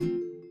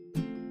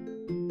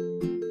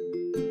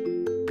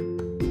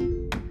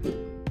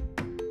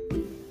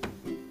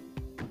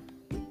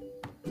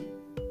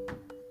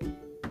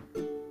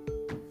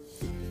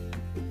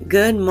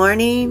Good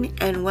morning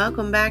and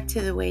welcome back to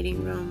the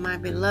waiting room, my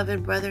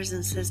beloved brothers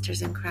and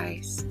sisters in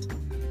Christ.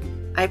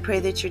 I pray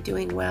that you're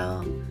doing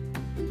well.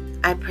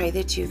 I pray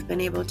that you've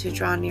been able to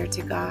draw near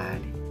to God.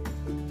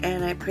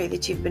 And I pray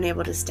that you've been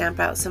able to stamp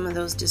out some of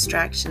those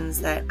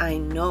distractions that I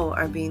know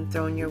are being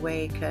thrown your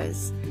way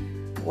because,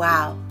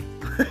 wow.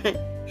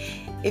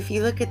 If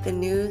you look at the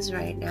news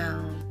right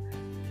now,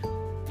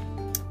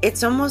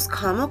 it's almost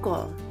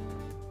comical.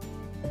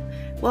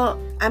 Well,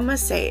 I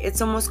must say, it's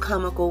almost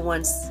comical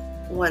once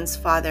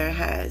Father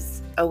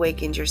has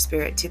awakened your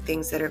spirit to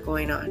things that are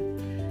going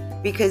on,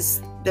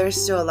 because there's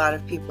still a lot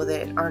of people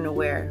that aren't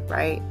aware,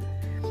 right?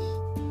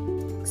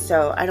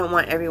 So I don't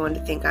want everyone to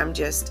think I'm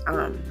just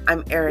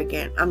I'm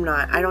arrogant. I'm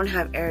not. I don't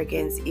have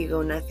arrogance,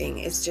 ego, nothing.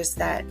 It's just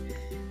that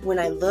when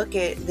I look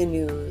at the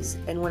news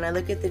and when I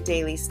look at the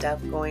daily stuff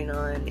going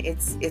on,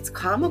 it's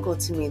comical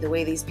to me the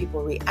way these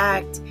people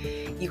react.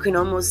 You can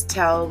almost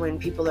tell when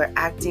people are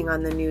acting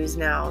on the news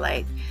now,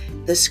 like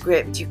the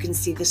script. You can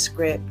see the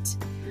script.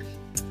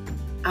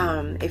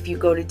 If you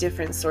go to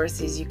different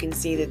sources, you can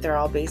see that they're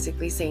all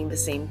basically saying the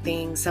same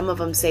thing. Some of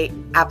them say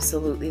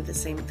absolutely the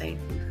same thing.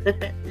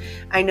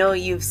 I know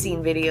you've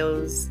seen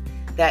videos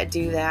that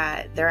do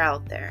that. They're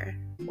out there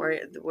where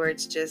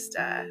it's just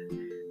a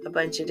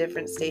bunch of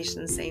different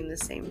stations saying the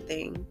same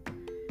thing.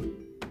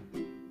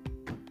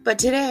 But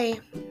today,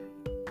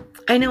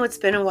 I know it's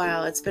been a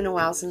while. It's been a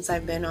while since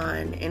I've been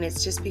on, and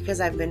it's just because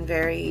I've been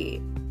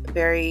very,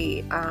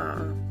 very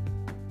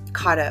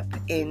caught up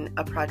in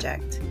a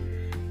project.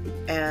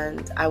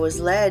 And I was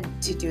led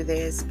to do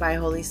this by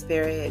Holy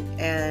Spirit,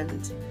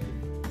 and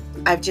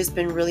I've just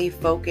been really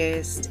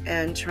focused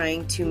and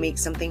trying to make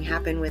something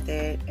happen with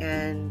it.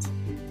 And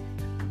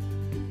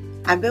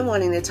I've been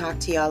wanting to talk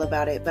to y'all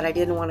about it, but I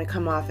didn't want to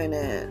come off in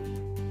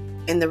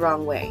the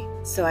wrong way.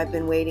 So I've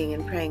been waiting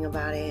and praying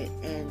about it.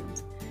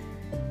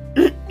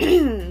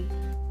 And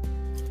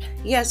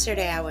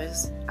yesterday I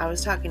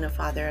was talking to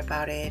Father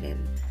about it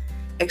and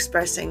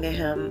expressing to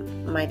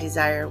him my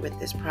desire with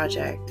this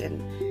project,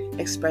 and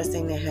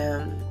expressing to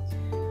him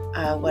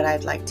what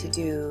I'd like to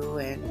do,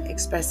 and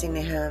expressing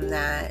to him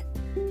that,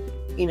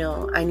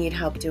 I need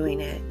help doing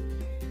it.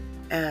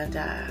 And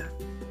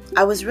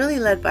I was really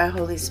led by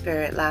Holy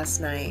Spirit last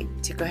night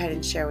to go ahead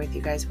and share with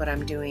you guys what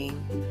I'm doing,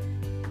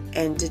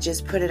 and to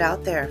just put it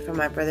out there for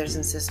my brothers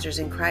and sisters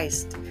in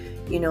Christ.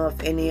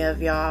 If any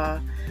of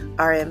y'all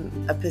are in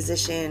a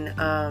position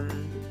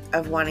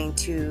of wanting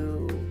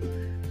to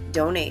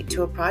donate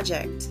to a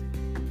project,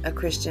 a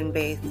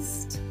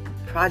Christian-based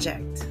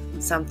project,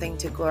 something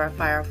to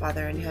glorify our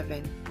Father in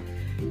heaven.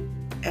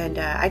 And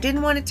I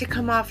didn't want it to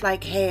come off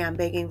like, hey, I'm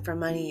begging for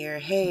money, or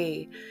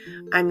hey,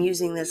 I'm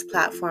using this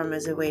platform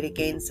as a way to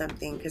gain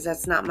something, because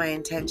that's not my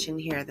intention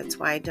here. That's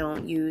why I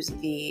don't use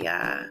the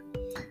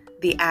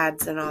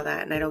ads and all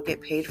that, and I don't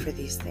get paid for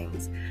these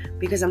things,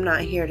 because I'm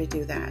not here to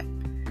do that.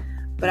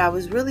 But I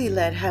was really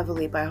led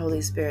heavily by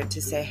Holy Spirit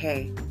to say,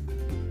 hey,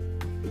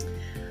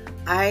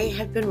 I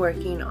have been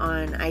working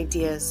on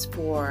ideas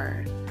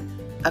for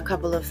a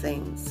couple of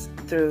things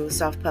through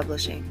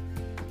self-publishing.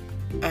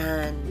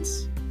 And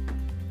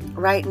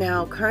right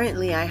now,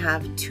 currently, I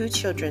have 2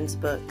 children's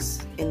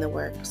books in the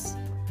works.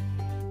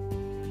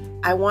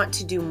 I want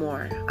to do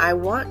more. I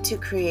want to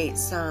create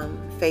some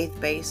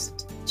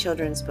faith-based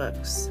children's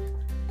books.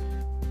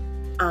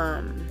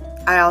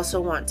 I also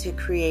want to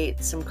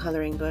create some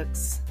coloring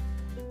books.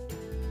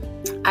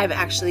 I've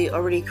actually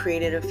already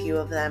created a few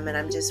of them, and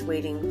I'm just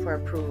waiting for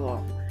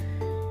approval.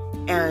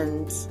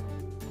 And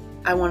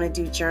I want to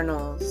do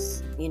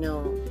journals,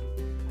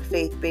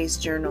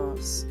 faith-based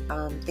journals,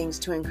 things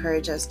to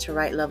encourage us to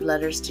write love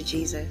letters to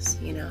Jesus,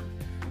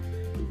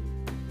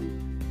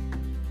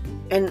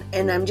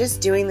 And I'm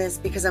just doing this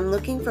because I'm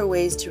looking for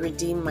ways to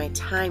redeem my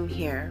time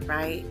here,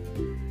 right?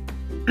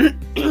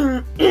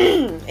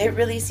 It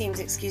really seems,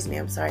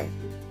 I'm sorry.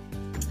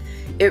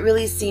 It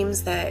really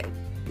seems that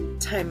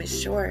time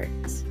is short.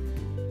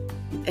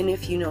 And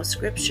if you know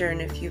scripture,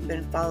 and if you've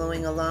been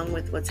following along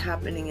with what's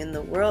happening in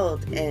the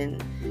world,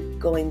 and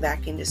going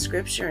back into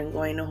scripture, and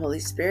going to Holy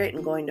Spirit,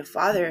 and going to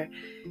Father,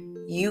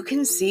 you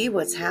can see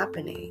what's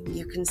happening.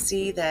 You can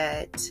see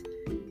that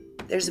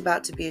there's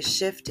about to be a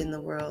shift in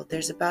the world.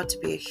 There's about to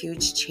be a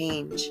huge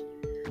change.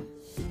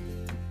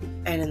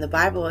 And in the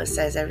Bible, it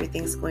says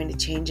everything's going to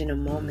change in a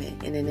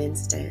moment, in an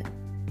instant.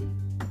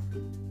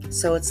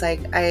 So it's like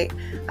I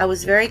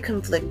was very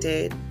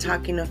conflicted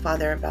talking to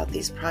Father about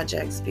these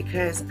projects,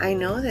 because I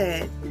know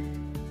that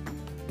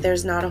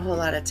there's not a whole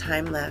lot of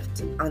time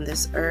left on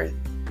this earth.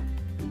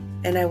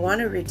 And I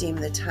want to redeem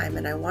the time,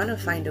 and I want to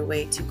find a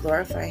way to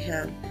glorify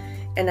Him.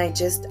 And I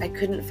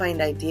couldn't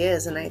find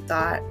ideas. And I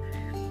thought,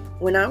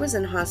 when I was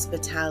in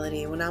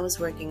hospitality, when I was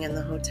working in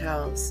the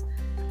hotels,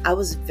 I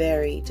was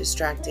very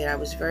distracted. I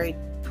was very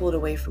pulled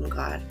away from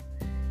God.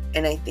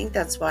 And I think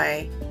that's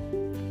why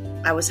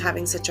I was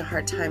having such a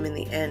hard time in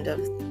the end of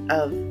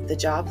the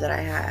job that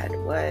I had.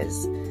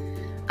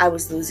 I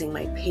was losing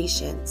my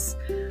patience.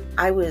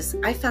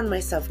 I found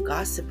myself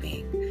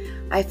gossiping.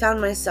 I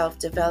found myself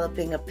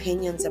developing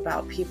opinions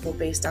about people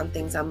based on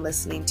things I'm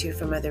listening to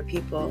from other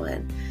people.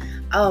 And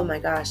oh my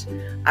gosh,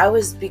 I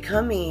was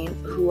becoming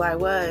who I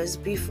was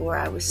before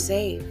I was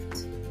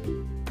saved.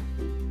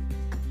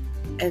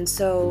 And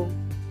so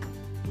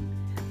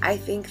I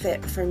think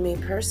that for me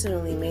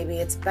personally, maybe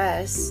it's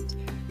best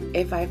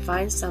if I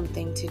find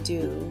something to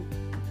do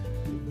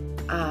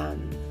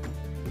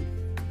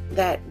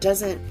that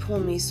doesn't pull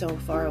me so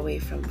far away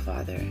from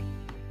Father.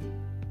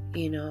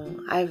 You know,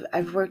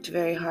 I've worked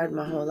very hard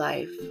my whole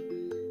life,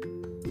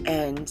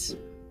 and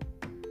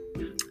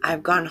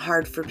I've gone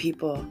hard for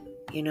people,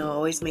 you know,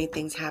 always made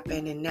things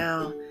happen. And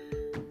now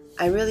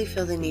I really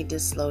feel the need to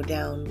slow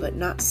down, but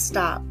not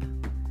stop.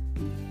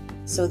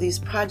 So these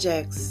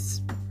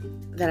projects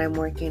that I'm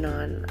working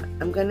on,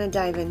 I'm going to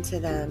dive into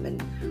them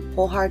and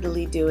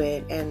wholeheartedly do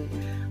it. And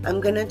I'm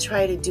going to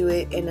try to do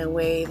it in a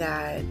way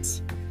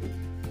that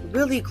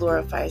really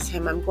glorifies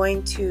Him. I'm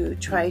going to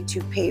try to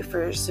pay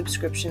for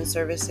subscription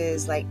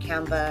services like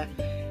Canva,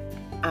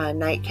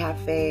 Night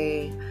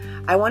Cafe.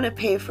 I want to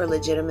pay for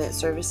legitimate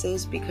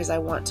services because I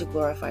want to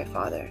glorify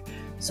Father.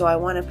 So I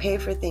want to pay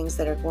for things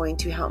that are going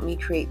to help me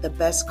create the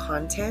best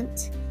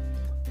content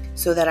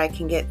so that I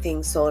can get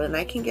things sold and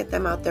I can get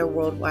them out there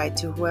worldwide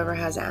to whoever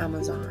has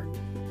Amazon.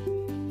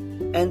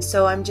 And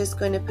so I'm just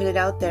going to put it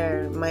out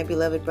there, my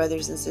beloved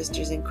brothers and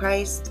sisters in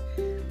Christ.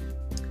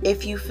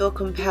 If you feel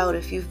compelled,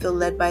 if you feel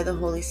led by the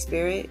Holy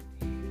Spirit,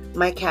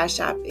 my Cash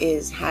App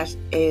is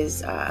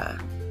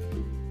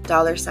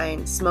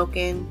 $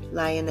 Smokin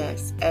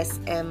Lioness,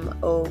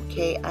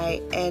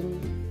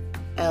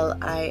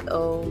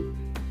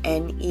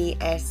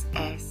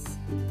 SMOKINLIONESS.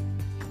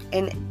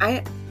 And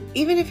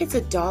even if it's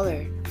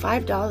 $1,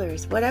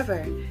 $5,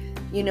 whatever,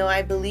 you know,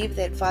 I believe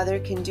that Father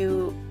can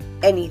do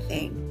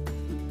anything.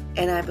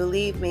 And I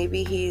believe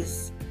maybe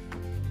He's,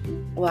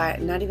 well,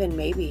 not even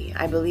maybe,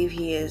 I believe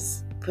He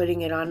is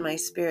putting it on my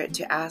spirit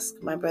to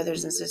ask my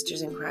brothers and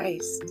sisters in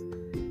Christ.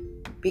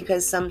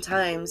 Because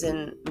sometimes,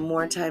 and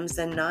more times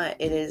than not,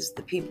 it is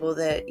the people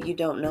that you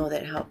don't know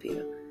that help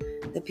you.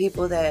 The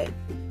people that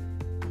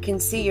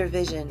can see your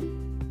vision.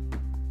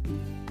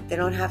 They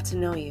don't have to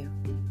know you.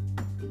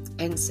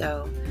 And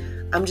so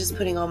I'm just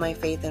putting all my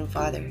faith in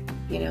Father,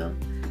 you know,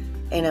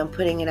 and I'm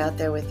putting it out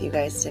there with you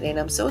guys today. And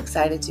I'm so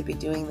excited to be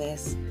doing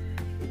this.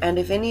 And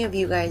if any of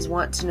you guys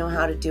want to know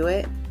how to do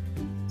it,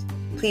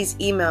 please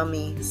email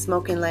me,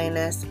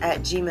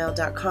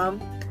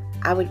 smokinlioness@gmail.com.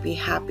 I would be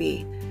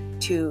happy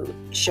to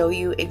show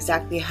you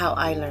exactly how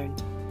I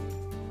learned.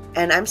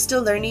 And I'm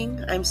still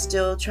learning. I'm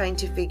still trying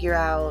to figure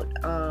out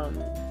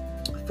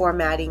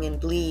formatting and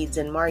bleeds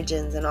and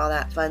margins and all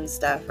that fun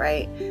stuff,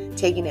 right?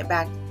 Taking it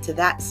back to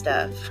that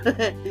stuff.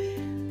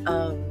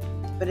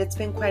 But it's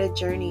been quite a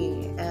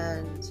journey,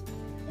 and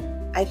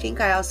I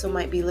think I also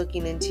might be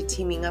looking into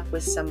teaming up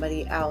with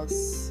somebody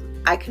else.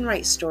 I can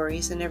write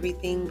stories and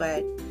everything,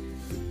 but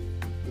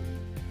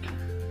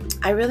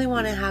I really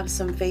want to have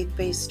some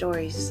faith-based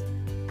stories.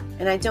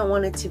 And I don't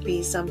want it to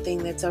be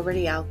something that's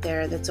already out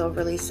there, that's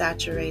overly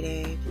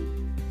saturated.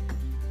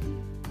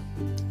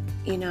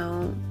 You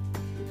know,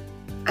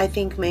 I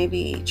think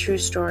maybe true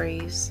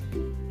stories,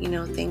 you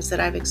know, things that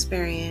I've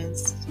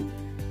experienced,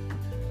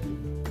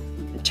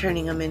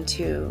 turning them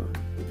into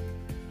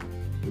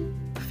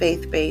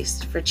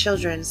faith-based for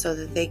children so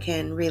that they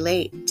can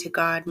relate to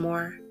God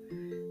more.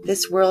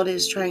 This world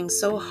is trying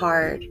so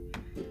hard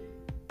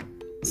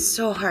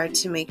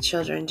to make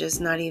children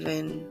just not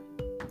even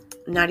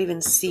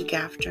seek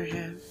after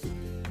Him.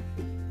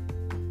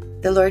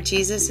 The Lord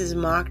Jesus is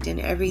mocked in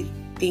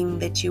everything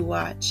that you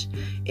watch.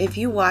 If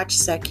you watch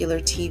secular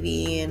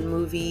TV and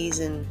movies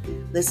and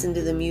listen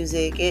to the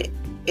music, it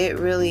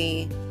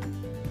really,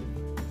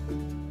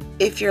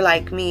 if you're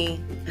like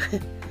me,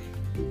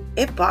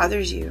 it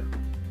bothers you.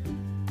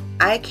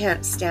 I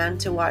can't stand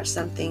to watch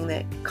something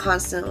that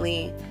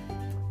constantly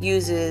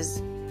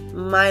uses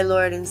my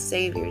Lord and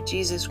Savior,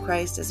 Jesus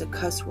Christ, as a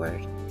cuss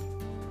word,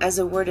 as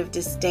a word of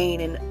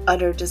disdain and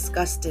utter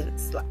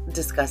disgustance,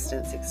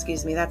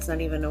 excuse me, that's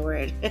not even a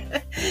word.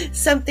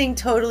 Something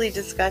totally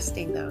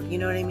disgusting though, you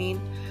know what I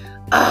mean?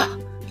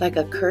 Like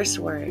a curse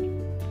word.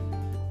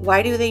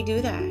 Why do they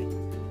do that?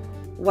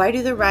 Why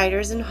do the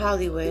writers in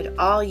Hollywood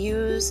all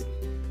use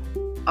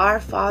our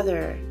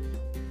Father,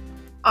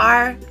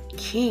 our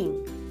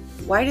King?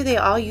 Why do they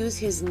all use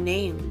His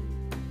name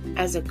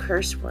as a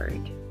curse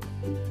word?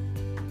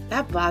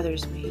 That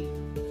bothers me.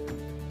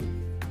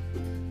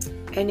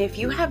 And if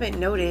you haven't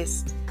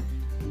noticed,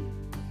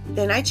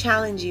 then I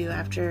challenge you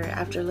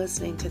after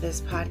listening to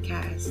this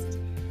podcast,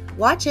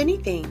 watch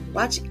anything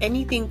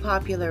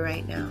popular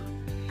right now.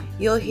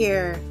 You'll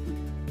hear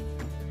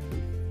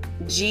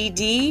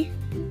GD,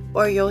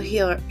 or you'll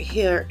hear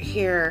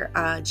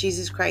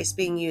Jesus Christ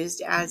being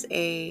used as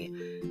a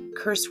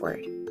curse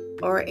word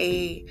or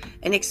an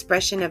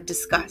expression of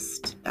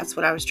disgust. That's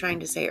what I was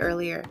trying to say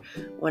earlier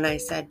when I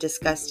said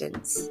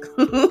disgustance.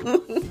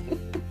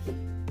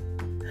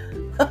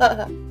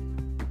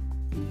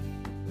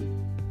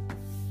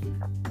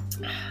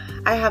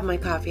 I have my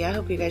coffee. I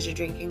hope you guys are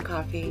drinking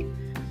coffee.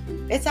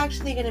 It's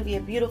actually going to be a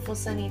beautiful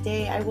sunny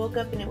day. I woke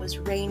up and it was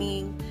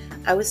raining.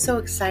 I was so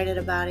excited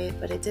about it,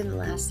 but it didn't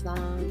last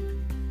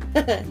long.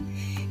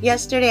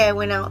 Yesterday I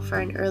went out for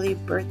an early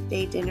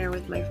birthday dinner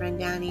with my friend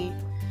Danny,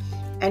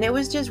 and it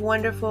was just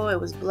wonderful.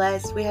 It was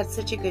blessed. We had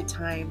such a good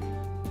time.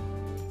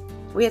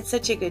 We ate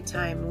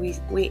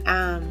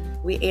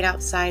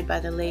outside by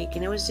the lake,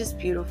 and it was just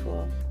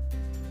beautiful.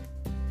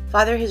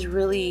 Father has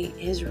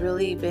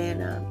really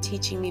been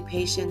teaching me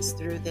patience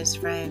through this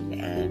friend,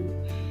 and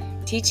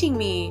teaching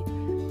me,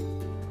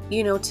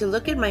 to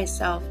look at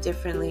myself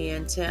differently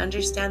and to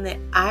understand that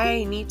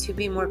I need to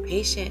be more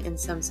patient in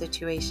some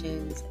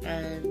situations,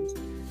 and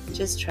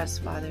just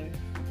trust Father.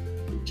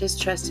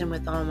 Just trust Him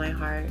with all my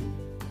heart.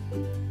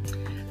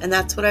 And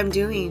that's what I'm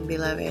doing,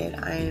 beloved.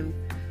 I'm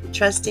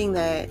trusting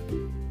that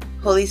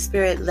Holy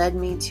Spirit led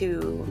me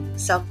to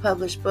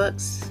self-publish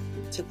books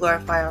to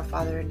glorify our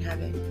Father in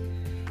heaven.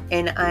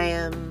 And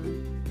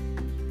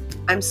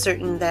I'm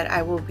certain that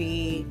I will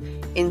be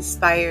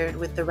inspired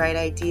with the right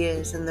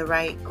ideas and the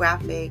right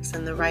graphics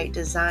and the right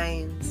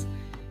designs.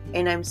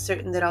 And I'm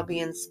certain that I'll be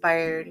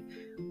inspired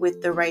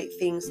with the right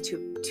things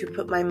to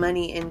put my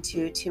money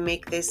into, to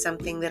make this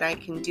something that I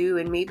can do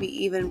and maybe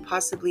even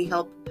possibly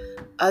help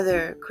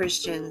other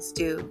Christians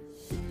do.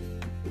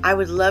 I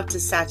would love to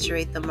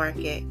saturate the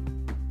market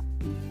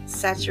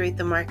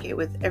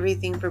with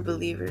everything for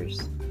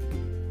believers.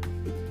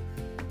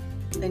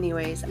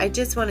 Anyways, I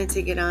just wanted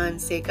to get on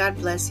and say God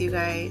bless you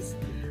guys.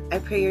 I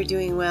pray you're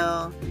doing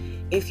well.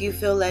 If you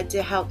feel led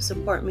to help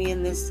support me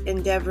in this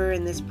endeavor,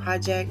 in this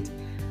project,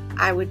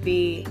 I would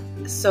be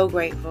so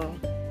grateful.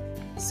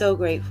 So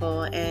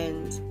grateful.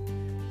 And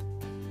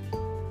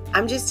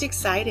I'm just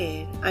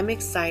excited. I'm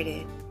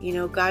excited.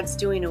 God's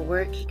doing a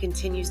work. He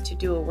continues to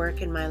do a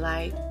work in my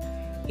life.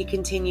 He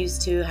continues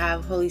to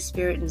have Holy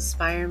Spirit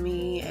inspire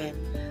me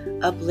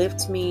and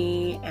uplift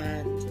me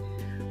and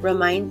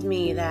remind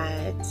me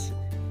that,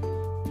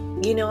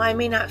 I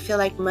may not feel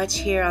like much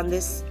here on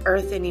this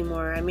earth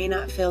anymore. I may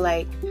not feel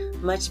like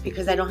much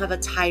because I don't have a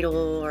title,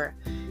 or,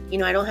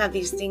 I don't have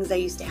these things I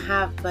used to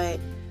have, but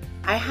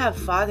I have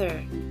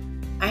Father.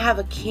 I have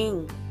a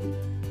King.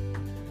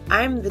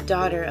 I'm the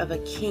daughter of a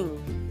King.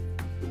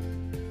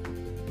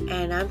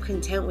 And I'm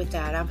content with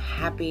that. I'm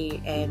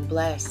happy and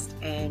blessed.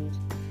 And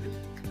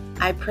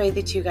I pray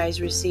that you guys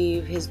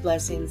receive His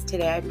blessings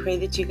today. I pray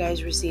that you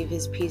guys receive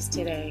His peace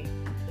today.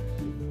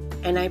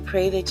 And I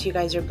pray that you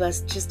guys are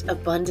blessed just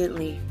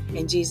abundantly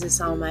in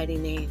Jesus' almighty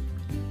name.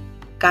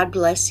 God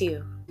bless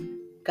you.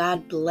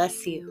 God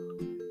bless you.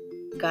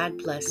 God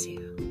bless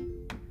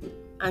you.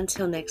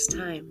 Until next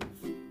time.